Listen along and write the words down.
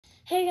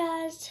Hey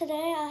guys,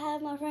 today I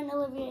have my friend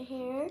Olivia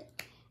here,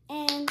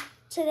 and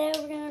today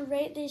we're gonna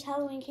rate these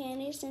Halloween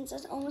candies since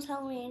it's almost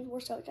Halloween. We're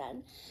so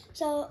excited.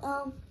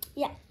 So,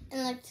 yeah.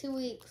 In like 2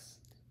 weeks.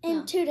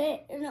 In 2 days,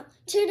 no,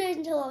 2 days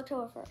until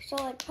October 1st. So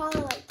like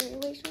probably like 3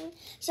 weeks maybe.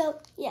 So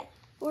yeah,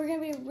 we're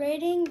gonna be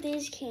rating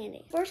these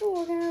candies. First one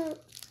we're gonna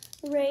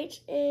rate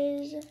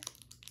is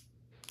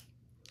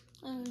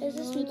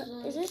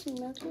this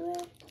Milky Way?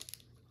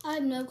 I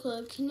have no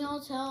clue. Can y'all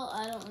tell?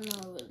 I don't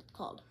know what it's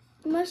called.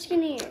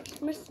 Musketeers.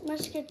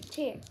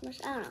 Musketeer.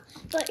 I don't know.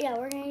 But yeah,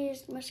 we're going to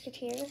use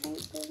Musketeers, I think.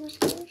 Those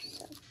Musketeers.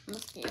 So.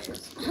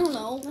 Musketeers. I don't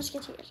know.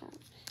 Musketeers.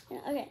 Yeah,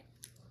 okay.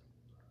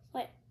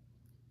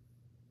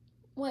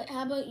 Wait,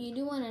 how about you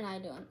do one and I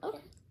do one?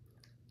 Okay.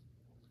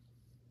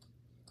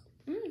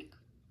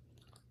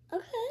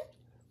 Okay.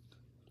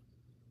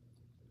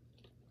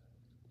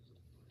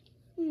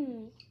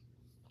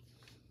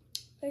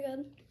 Very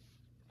good.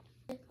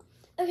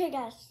 Okay,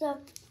 guys, so.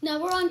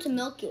 Now we're on to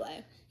Milky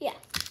Way. Yeah.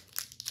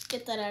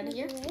 Get that out of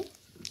here.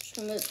 Just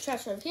remove the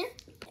trash out of here.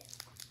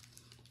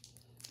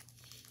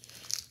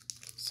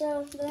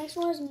 So the next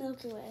one is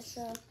Milky Way.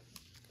 So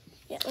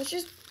yeah, let's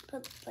just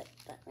put like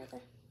that right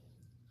there.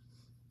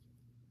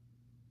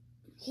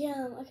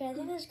 Yum. Okay, I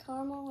think there's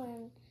caramel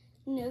and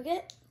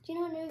nougat. Do you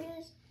know what nougat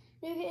is?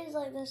 Nougat is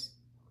like this.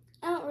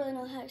 I don't really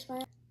know how to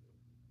explain it.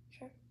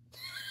 Sure.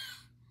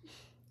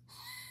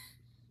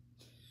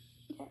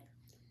 Okay.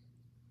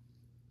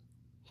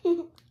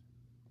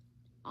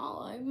 I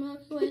like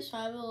Milky Way, so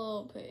I have a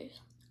little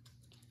piece.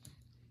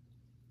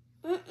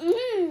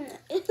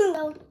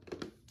 So,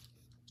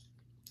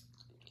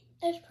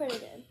 it's pretty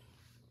good.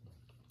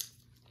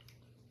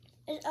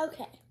 It's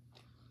okay.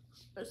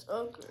 It's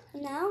okay.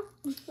 Now,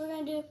 we're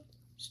going to do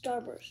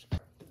Starburst.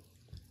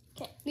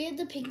 Okay. We have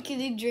the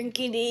pinkity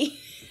drinkity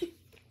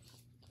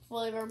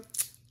flavor.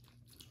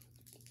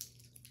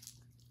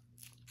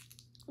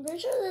 I'm pretty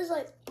sure there's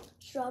like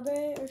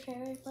strawberry or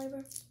cherry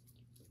flavor.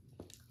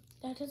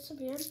 That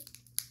disappeared.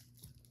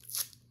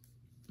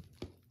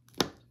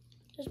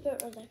 Just put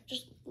it right there.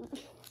 Just.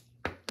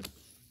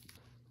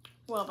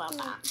 What about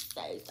that?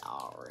 Say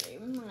sorry.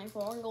 My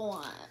phone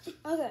going.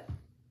 Okay.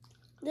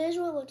 This is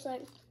what it looks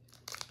like.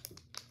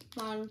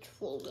 Mine's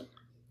full.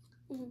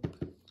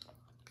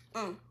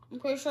 I'm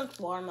pretty sure it's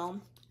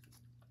watermelon.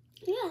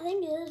 Yeah, I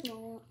think it is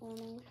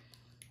watermelon.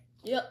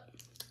 Yep.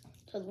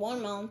 It says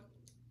watermelon.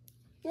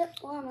 Yep,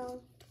 watermelon.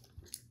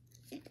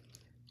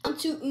 On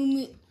to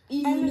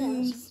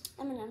M&M's.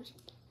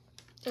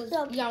 So,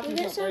 So, y'all can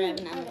you put get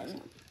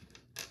M&M's.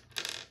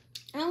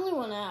 I only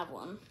want to have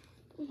one.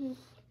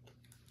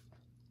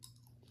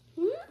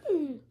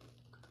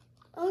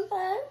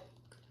 Okay.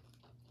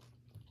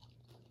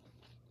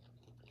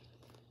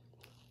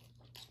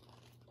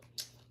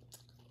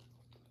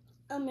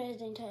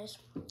 Amazing taste.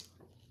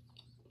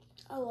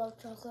 I love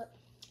chocolate.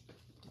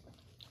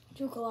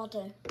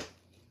 Chocolate.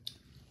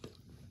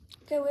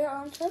 Okay, we're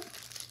on to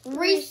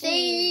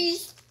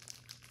Reese's.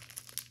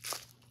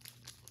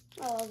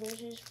 I love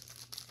Reese's.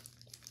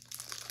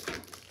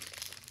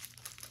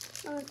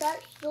 I'm in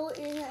fact still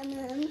eating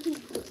M&M's.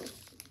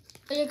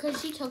 Yeah,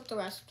 because she took the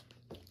rest.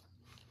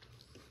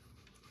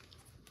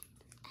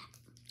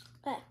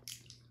 Okay.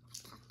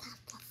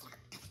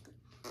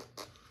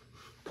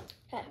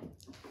 Okay.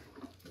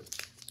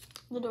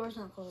 The door's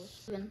not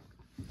closed. Okay.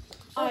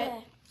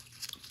 Alright.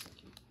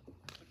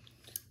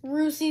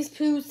 Reese's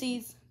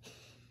Poosies.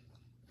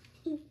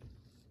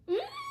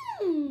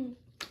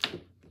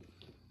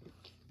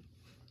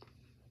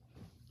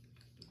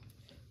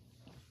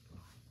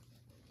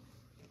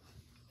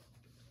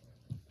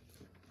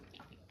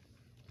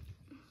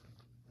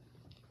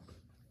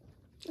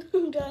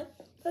 Good.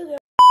 Okay.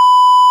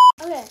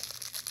 Okay.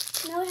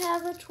 Now we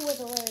have the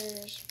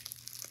Twizzlers.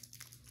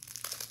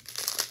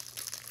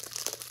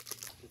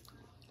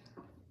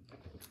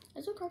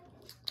 It's okay.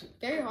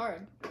 Very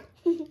hard.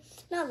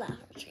 Not that hard.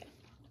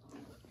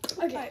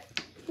 Okay.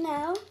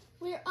 Now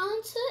we're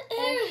on to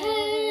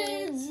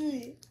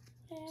Airheads.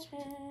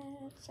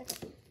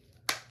 Second.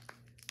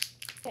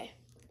 Okay.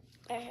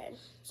 Airhead.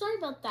 Sorry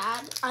about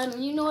that. I don't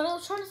even know what I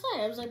was trying to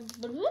say. I was like,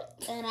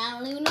 and I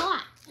don't even know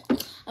why.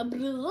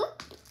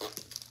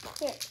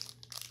 Here.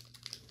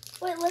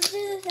 Wait, let's do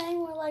the thing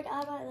where like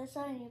I bite this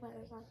side and you bite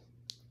this side.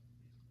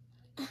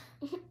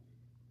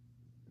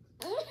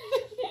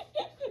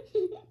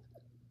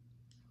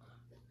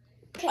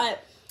 Okay.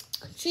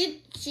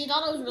 She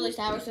thought it was really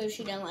sour, so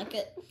she didn't like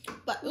it.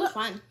 But it was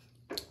fine.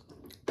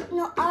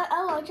 No,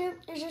 I liked it.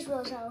 It's just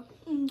really sour.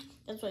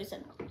 That's what he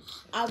said.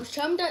 I was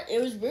telling that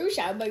it was really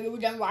sour, but you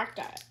didn't like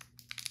that.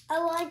 I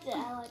liked it.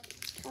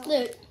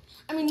 Look,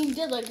 I mean, you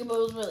did like it, but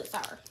it was really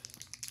sour.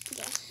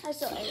 Okay, I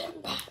still ate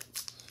it.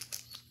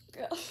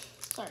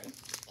 Sorry.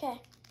 Okay,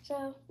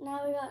 so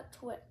now we got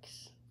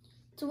Twix.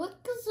 Twix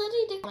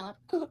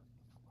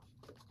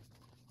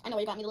I know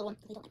you got me the little one.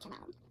 They don't like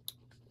caramel.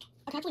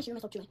 I can actually hear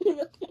myself chewing.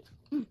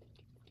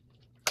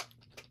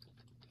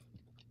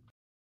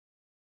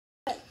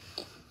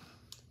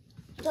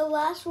 The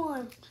last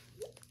one.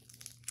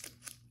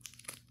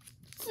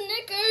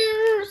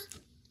 Snickers.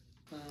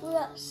 We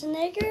got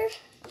Snickers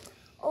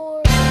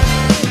or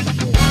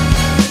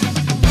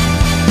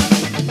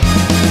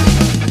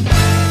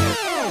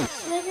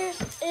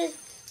Snickers is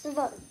the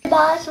vote.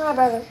 Bye to my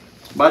brother.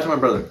 Bye to my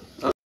brother.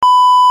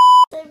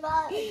 Say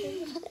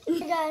bye.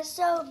 Okay, guys,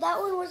 so that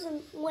one was a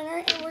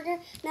winner, and we're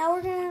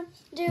gonna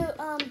do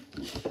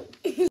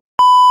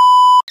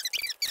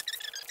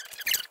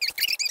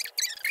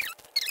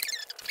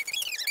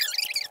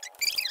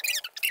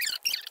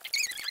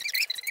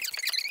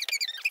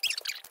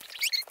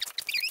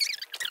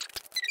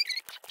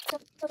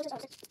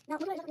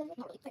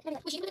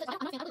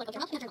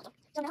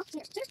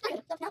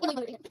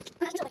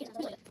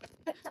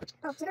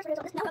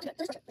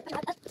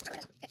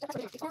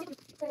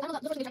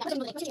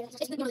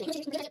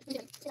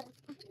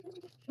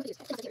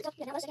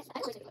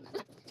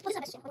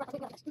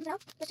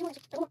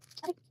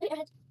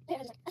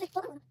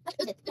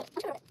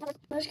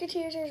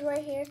Musketeers is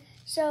right here.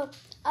 So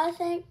I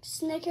think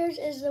Snickers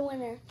is the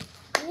winner.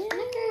 Snickers,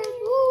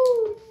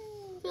 woo!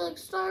 I feel like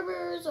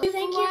Starburst.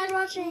 Thank you for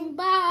watching.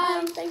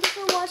 Bye. Thank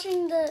you for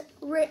watching the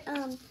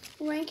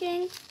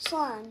ranking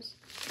slimes.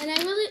 And I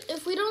really,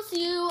 if we don't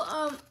see you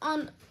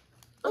on,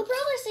 We'll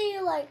probably see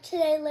you like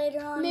today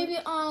later on. maybe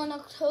on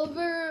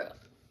October,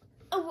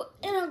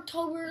 in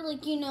October,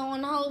 like, you know,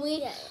 on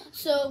Halloween. Yeah.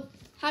 So,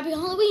 happy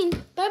Halloween.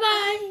 Bye-bye.